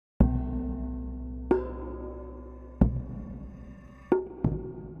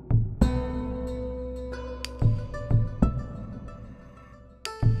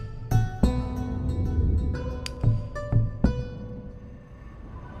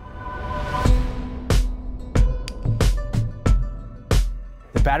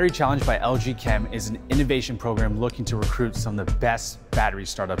Battery Challenge by LG Chem is an innovation program looking to recruit some of the best battery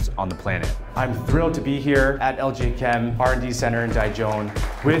startups on the planet. I'm thrilled to be here at LG Chem R&D Center in Daejeon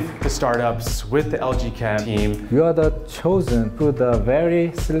with the startups, with the LG Chem team. You are the chosen through the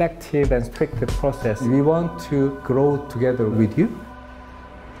very selective and strict process. We want to grow together with you.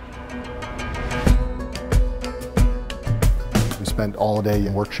 We spent all day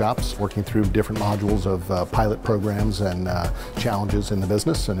in workshops working through different modules of pilot programs and challenges in the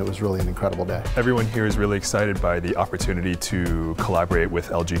business, and it was really an incredible day. Everyone here is really excited by the opportunity to collaborate with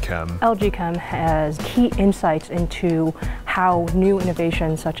LG Chem. LG Chem has key insights into how new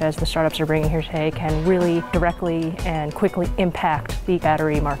innovations such as the startups are bringing here today can really directly and quickly impact the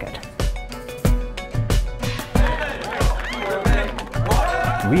battery market.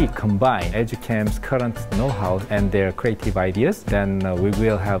 We combine LG Chem's current know-how and their creative ideas, then we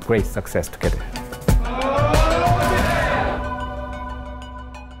will have great success together.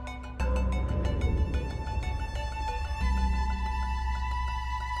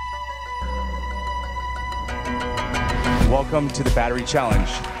 Welcome to the Battery Challenge.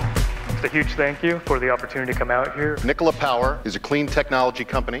 A huge thank you for the opportunity to come out here. Nikola Power is a clean technology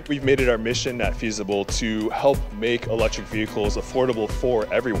company. We've made it our mission at Feasible to help make electric vehicles affordable for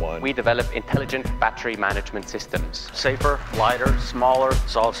everyone. We develop intelligent battery management systems. Safer, lighter, smaller,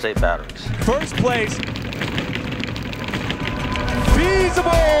 solid-state batteries. First place,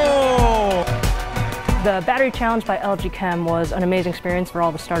 Feasible! The Battery Challenge by LG Chem was an amazing experience for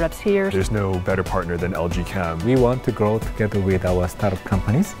all the startups here. There's no better partner than LG Chem. We want to grow together with our startup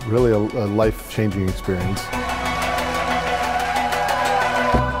companies. Really a life-changing experience.